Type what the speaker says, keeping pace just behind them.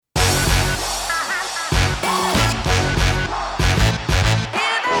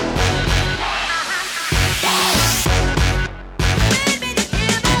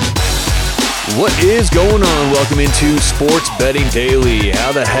is going on? Welcome into Sports Betting Daily.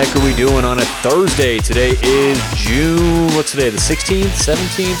 How the heck are we doing on a Thursday? Today is June, what's today, the 16th,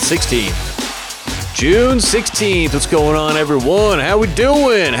 17th, 16th? June 16th. What's going on, everyone? How we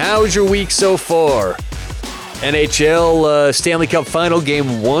doing? How's your week so far? NHL Stanley Cup Final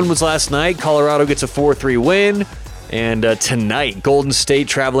Game 1 was last night. Colorado gets a 4-3 win. And tonight, Golden State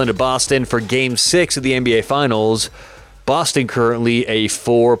traveling to Boston for Game 6 of the NBA Finals. Boston currently a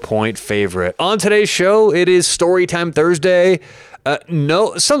 4-point favorite. On today's show, it is Storytime Thursday.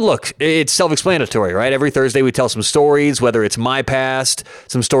 Look, it's self-explanatory, right? Every Thursday we tell some stories, whether it's my past,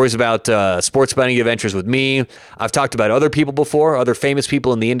 some stories about sports betting adventures with me. I've talked about other people before, other famous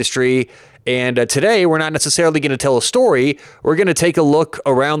people in the industry. And today, we're not necessarily going to tell a story. We're going to take a look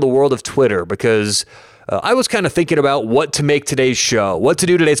around the world of Twitter because I was kind of thinking about what to make today's show, what to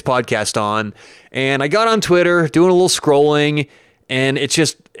do today's podcast on. And I got on Twitter, doing a little scrolling, and it's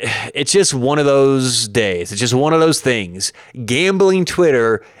just one of those days. It's just one of those things. Gambling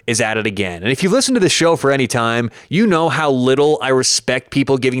Twitter is at it again. And if you've listened to the show for any time, you know how little I respect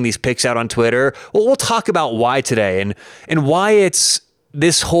people giving these picks out on Twitter. Well, we'll talk about why today and why it's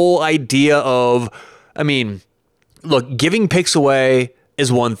this whole idea of, look, giving picks away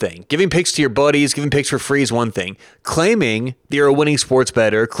is one thing. Giving picks to your buddies, giving picks for free is one thing. Claiming that you're a winning sports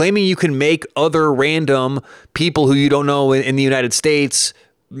bettor, claiming you can make other random people who you don't know in the United States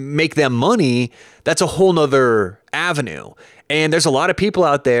make them money, that's a whole nother avenue. And there's a lot of people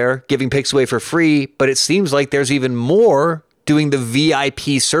out there giving picks away for free, but it seems like there's even more doing the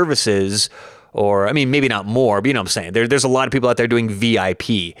VIP services. Or, maybe not more, but you know what I'm saying. There's a lot of people out there doing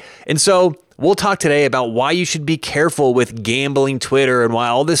VIP. And so we'll talk today about why you should be careful with gambling Twitter and why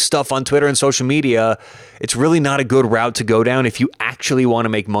all this stuff on Twitter and social media, it's really not a good route to go down if you actually want to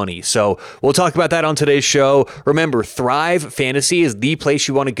make money. So we'll talk about that on today's show. Remember, Thrive Fantasy is the place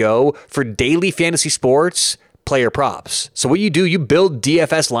you want to go for daily fantasy sports. Player props. So what you do, you build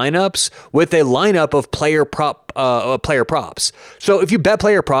DFS lineups with a lineup of player props. So if you bet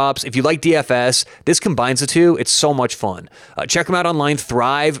player props, if you like DFS, this combines the two. It's so much fun. Check them out online,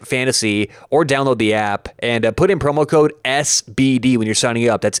 Thrive Fantasy, or download the app and put in promo code SBD when you're signing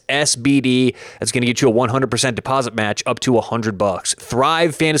up. That's SBD. That's going to get you a 100% deposit match up to $100.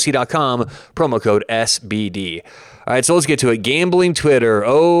 ThriveFantasy.com, promo code SBD. All right, so let's get to it. Gambling Twitter.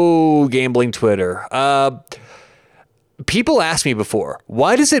 Oh, gambling Twitter. People asked me before,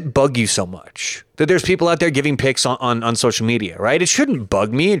 why does it bug you so much that there's people out there giving picks on social media, right? It shouldn't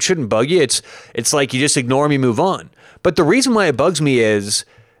bug me. It shouldn't bug you. It's like you just ignore me, move on. But the reason why it bugs me is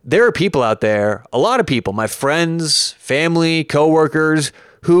there are people out there, a lot of people, my friends, family, coworkers,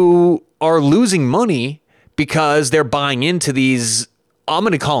 who are losing money because they're buying into these, I'm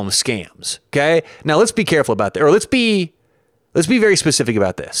going to call them scams, okay? Now, let's be careful about that, or let's be very specific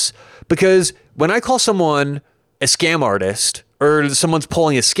about this, because when I call someone a scam artist or someone's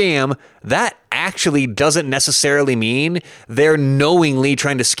pulling a scam, that actually doesn't necessarily mean they're knowingly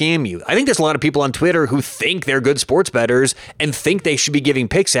trying to scam you. I think there's a lot of people on Twitter who think they're good sports bettors and think they should be giving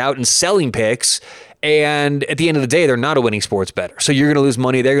picks out and selling picks. And at the end of the day, they're not a winning sports bettor. So you're going to lose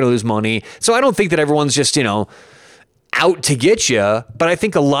money. They're going to lose money. So I don't think that everyone's just, out to get you, but I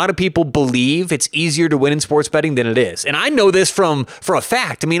think a lot of people believe it's easier to win in sports betting than it is. And I know this for a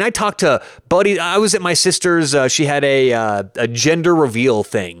fact. I talked to buddies. I was at my sister's, she had a gender reveal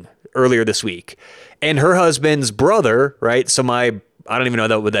thing earlier this week, and her husband's brother, right? So I don't even know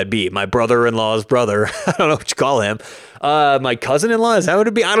what would that be. My brother-in-law's brother. I don't know what you call him. My cousin-in-law, is that what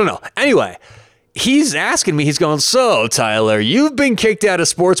it'd be? I don't know. Anyway, he's asking me, he's going, so Tyler, you've been kicked out of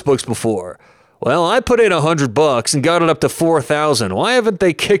sports books before. Well, I put in $100 and got it up to 4,000. Why haven't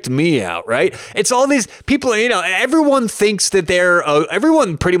they kicked me out, right? It's all these people, everyone thinks that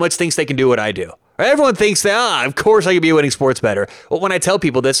everyone pretty much thinks they can do what I do. Everyone thinks that, of course I could be a winning sports bettor. Well, when I tell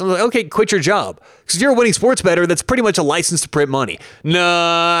people this, I'm like, okay, quit your job. Because you're a winning sports bettor, that's pretty much a license to print money. No,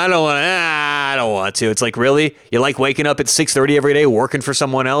 I don't want to. It's like, really? You like waking up at 6:30 every day working for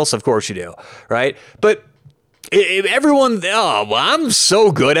someone else? Of course you do, right? But everyone, I'm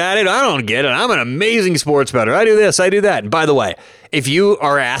so good at it. I don't get it. I'm an amazing sports bettor. I do this, I do that. And by the way, if you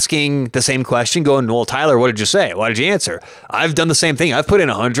are asking the same question, going, well, Tyler, what did you say? Why did you answer? I've done the same thing. I've put in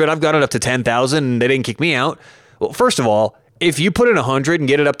 100. I've got it up to 10,000 and they didn't kick me out. Well, first of all, if you put in 100 and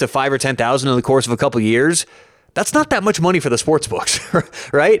get it up to 5 or 10,000 in the course of a couple of years, that's not that much money for the sports books,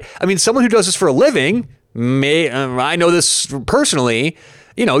 right? Someone who does this for a living, I know this personally,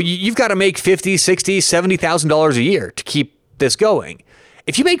 you've got to make $50,000, $60,000, $70,000 a year to keep this going.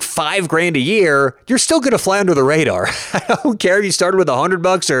 If you make $5,000 a year, you're still going to fly under the radar. I don't care if you started with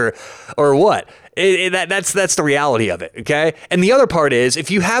 $100 or what. That's the reality of it, okay? And the other part is, if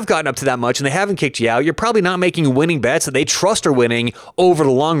you have gotten up to that much and they haven't kicked you out, you're probably not making winning bets that they trust are winning over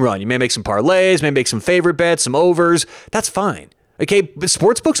the long run. You may make some parlays, may make some favorite bets, some overs. That's fine. Okay, but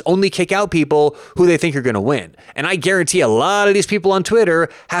sportsbooks only kick out people who they think are going to win. And I guarantee a lot of these people on Twitter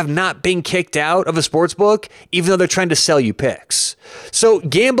have not been kicked out of a sportsbook, even though they're trying to sell you picks. So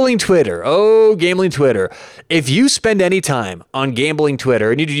gambling Twitter. If you spend any time on gambling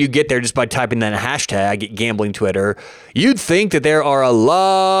Twitter, and you get there just by typing that hashtag gambling Twitter, you'd think that there are a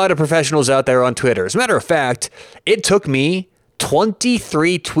lot of professionals out there on Twitter. As a matter of fact, it took me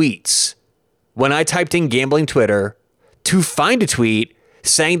 23 tweets when I typed in gambling Twitter to find a tweet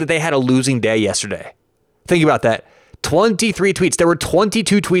saying that they had a losing day yesterday. Think about that. 23 tweets. There were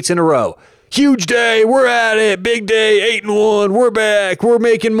 22 tweets in a row. Huge day. We're at it. Big day. 8-1. We're back. We're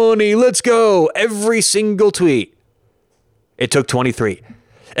making money. Let's go. Every single tweet. It took 23.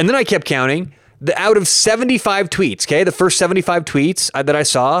 And then I kept counting. Out of 75 tweets, okay, the first 75 tweets that I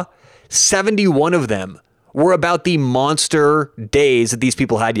saw, 71 of them were about the monster days that these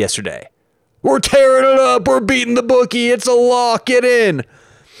people had yesterday. We're tearing it up. We're beating the bookie. It's a lock. Get in.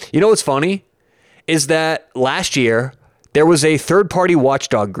 You know what's funny is that last year there was a third-party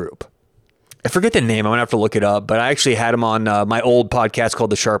watchdog group. I forget the name. I'm going to have to look it up, but I actually had them on my old podcast called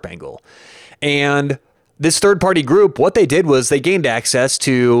The Sharp Angle. And this third-party group, what they did was they gained access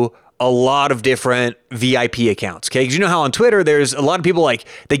to a lot of different VIP accounts. Okay, because you know how on Twitter there's a lot of people like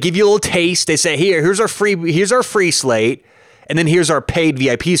they give you a little taste. They say, here's our free slate, and then here's our paid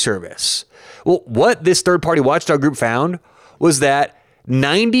VIP service. Well, what this third-party watchdog group found was that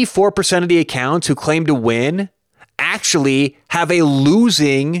 94% of the accounts who claim to win actually have a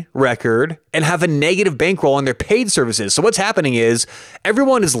losing record and have a negative bankroll on their paid services. So what's happening is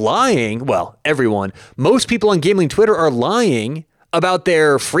everyone is lying. Well, everyone. Most people on gambling Twitter are lying about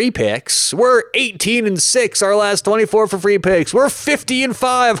their free picks. We're 18-6 our last 24 for free picks. We're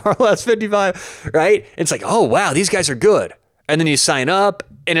 50-5 our last 55, right? It's like, oh, wow, these guys are good. And then you sign up,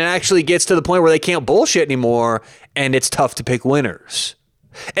 and it actually gets to the point where they can't bullshit anymore, and it's tough to pick winners.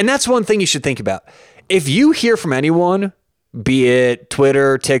 And that's one thing you should think about. If you hear from anyone, be it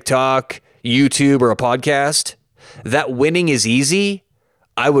Twitter, TikTok, YouTube, or a podcast, that winning is easy,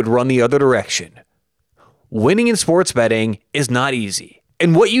 I would run the other direction. Winning in sports betting is not easy.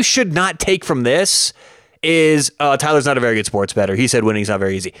 And what you should not take from this is, Tyler's not a very good sports bettor. He said winning's not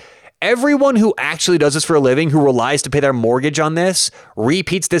very easy. Everyone who actually does this for a living, who relies to pay their mortgage on this,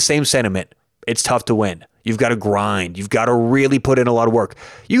 repeats this same sentiment. It's tough to win. You've got to grind. You've got to really put in a lot of work.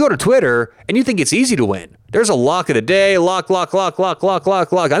 You go to Twitter and you think it's easy to win. There's a lock of the day. Lock. I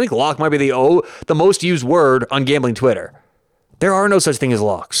think lock might be the most used word on gambling Twitter. There are no such thing as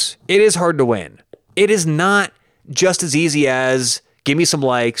locks. It is hard to win. It is not just as easy as give me some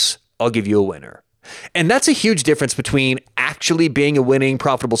likes, I'll give you a winner. And that's a huge difference between actually being a winning,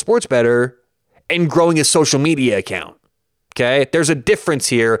 profitable sports bettor and growing a social media account. Okay, there's a difference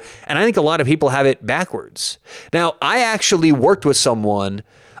here, and I think a lot of people have it backwards. Now, I actually worked with someone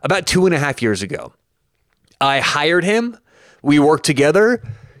about 2.5 years ago. I hired him. We worked together.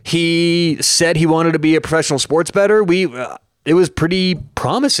 He said he wanted to be a professional sports bettor. It was pretty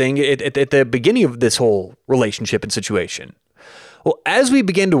promising at the beginning of this whole relationship and situation. Well, as we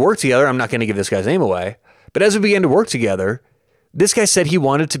began to work together, I'm not going to give this guy's name away, but as we began to work together, this guy said he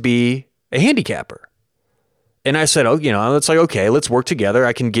wanted to be a handicapper. And I said, it's like, okay, let's work together.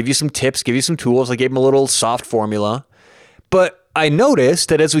 I can give you some tips, give you some tools. I gave him a little soft formula. But I noticed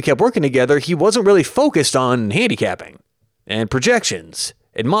that as we kept working together, he wasn't really focused on handicapping and projections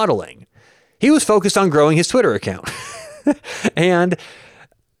and modeling. He was focused on growing his Twitter account. And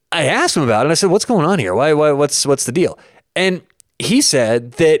I asked him about it. And I said, what's going on here? What's the deal? And he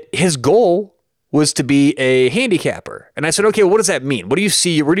said that his goal was to be a handicapper. And I said, okay, well, what does that mean? Where do you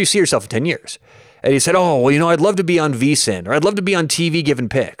see yourself in 10 years? And he said, I'd love to be on VSiN, or I'd love to be on TV giving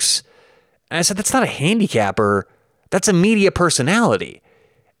picks. And I said, that's not a handicapper. That's a media personality.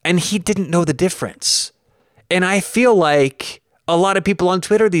 And he didn't know the difference. And I feel like a lot of people on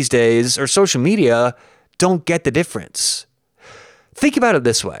Twitter these days, or social media, don't get the difference. Think about it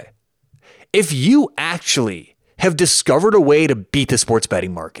this way. If you actually have discovered a way to beat the sports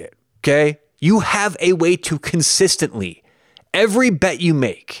betting market, okay, you have a way to consistently, every bet you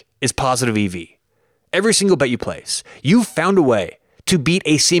make is positive EV. Every single bet you place, you've found a way to beat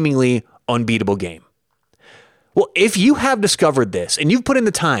a seemingly unbeatable game. Well, if you have discovered this and you've put in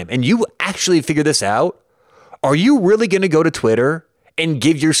the time and you actually figured this out, are you really going to go to Twitter and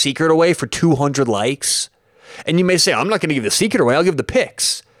give your secret away for 200 likes? And you may say, I'm not going to give the secret away. I'll give the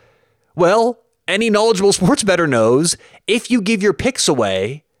picks. Well, any knowledgeable sports bettor knows if you give your picks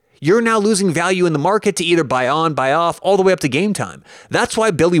away, you're now losing value in the market to either buy on, buy off, all the way up to game time. That's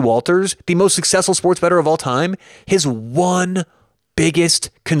why Billy Walters, the most successful sports bettor of all time, his one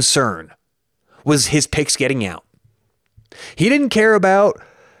biggest concern was his picks getting out. He didn't care about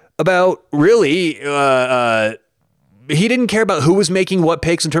really, he didn't care about who was making what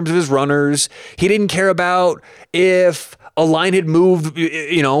picks in terms of his runners. He didn't care about if a line had moved,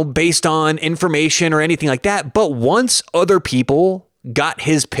 based on information or anything like that. But once other people got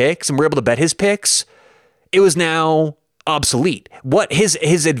his picks and were able to bet his picks, it was now obsolete. What his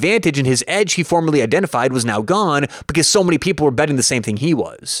advantage and his edge he formerly identified was now gone because so many people were betting the same thing he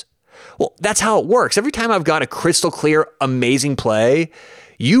was. Well, that's how it works. Every time I've got a crystal clear, amazing play,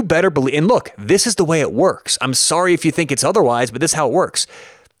 you better believe, and look, this is the way it works. I'm sorry if you think it's otherwise, but this is how it works.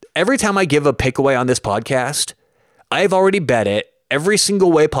 Every time I give a pick away on this podcast, I've already bet it every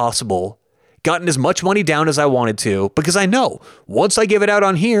single way possible, gotten as much money down as I wanted to, because I know once I give it out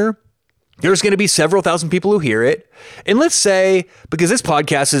on here, there's going to be several thousand people who hear it. And let's say, because this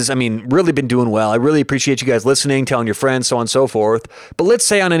podcast has, really been doing well. I really appreciate you guys listening, telling your friends, so on and so forth. But let's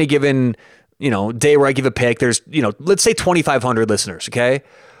say on any given, day where I give a pick, there's, let's say 2,500 listeners. Okay.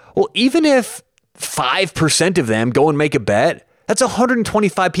 Well, even if 5% of them go and make a bet, that's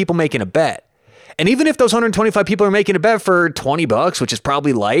 125 people making a bet. And even if those 125 people are making a bet for $20, which is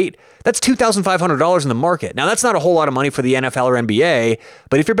probably light, that's $2,500 in the market. Now, that's not a whole lot of money for the NFL or NBA,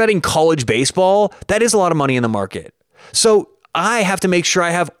 but if you're betting college baseball, that is a lot of money in the market. So I have to make sure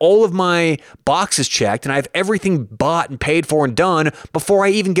I have all of my boxes checked and I have everything bought and paid for and done before I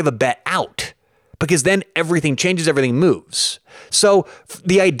even give a bet out, because then everything changes, everything moves. So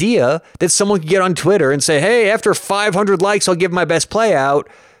the idea that someone could get on Twitter and say, hey, after 500 likes, I'll give my best play out.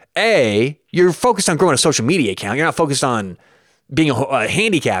 A, you're focused on growing a social media account. You're not focused on being a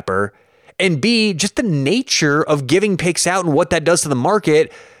handicapper. And B, just the nature of giving picks out and what that does to the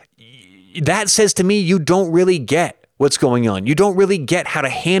market, that says to me you don't really get what's going on. You don't really get how to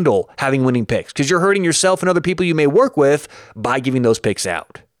handle having winning picks because you're hurting yourself and other people you may work with by giving those picks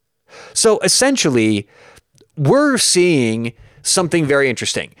out. So essentially, we're seeing something very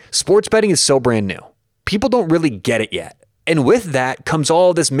interesting. Sports betting is so brand new. People don't really get it yet. And with that comes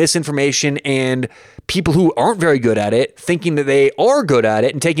all this misinformation and people who aren't very good at it thinking that they are good at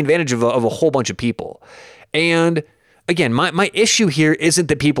it and taking advantage of a whole bunch of people. And again, my issue here isn't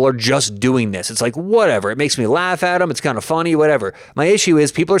that people are just doing this. It's like, whatever. It makes me laugh at them. It's kind of funny, whatever. My issue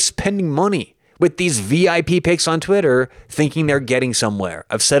is people are spending money with these VIP picks on Twitter thinking they're getting somewhere.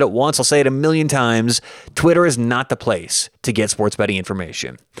 I've said it once. I'll say it a million times. Twitter is not the place to get sports betting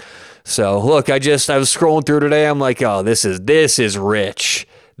information. So look, I was scrolling through today. I'm like, oh, this is rich.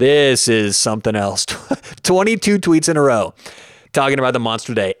 This is something else. 22 tweets in a row talking about the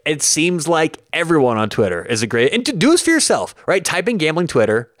monster day. It seems like everyone on Twitter is a great, and to do this for yourself, right? Type in gambling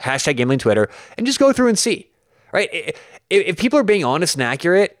Twitter, hashtag gambling Twitter, and just go through and see, right? If people are being honest and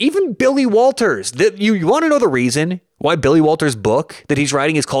accurate, even Billy Walters, you want to know the reason why Billy Walters' book that he's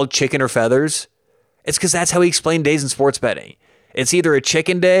writing is called Chicken or Feathers? It's because that's how he explained days in sports betting. It's either a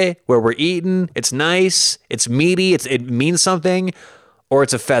chicken day where we're eating, it's nice, it's meaty, it means something, or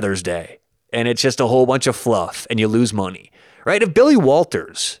it's a feathers day and it's just a whole bunch of fluff and you lose money, right? If Billy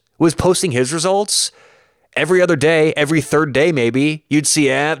Walters was posting his results every other day, every third day maybe, you'd see,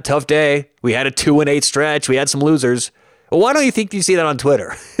 tough day. We had a 2-8 stretch. We had some losers. Well, why don't you think you see that on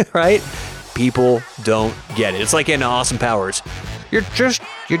Twitter, right? People don't get it. It's like in Austin Powers. You just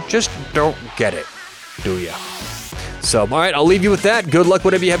don't get it, do you? So, all right, I'll leave you with that. Good luck,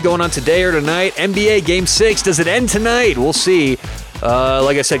 whatever you have going on today or tonight. NBA Game 6, does it end tonight? We'll see.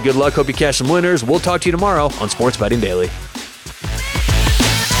 Like I said, good luck. Hope you catch some winners. We'll talk to you tomorrow on Sports Betting Daily.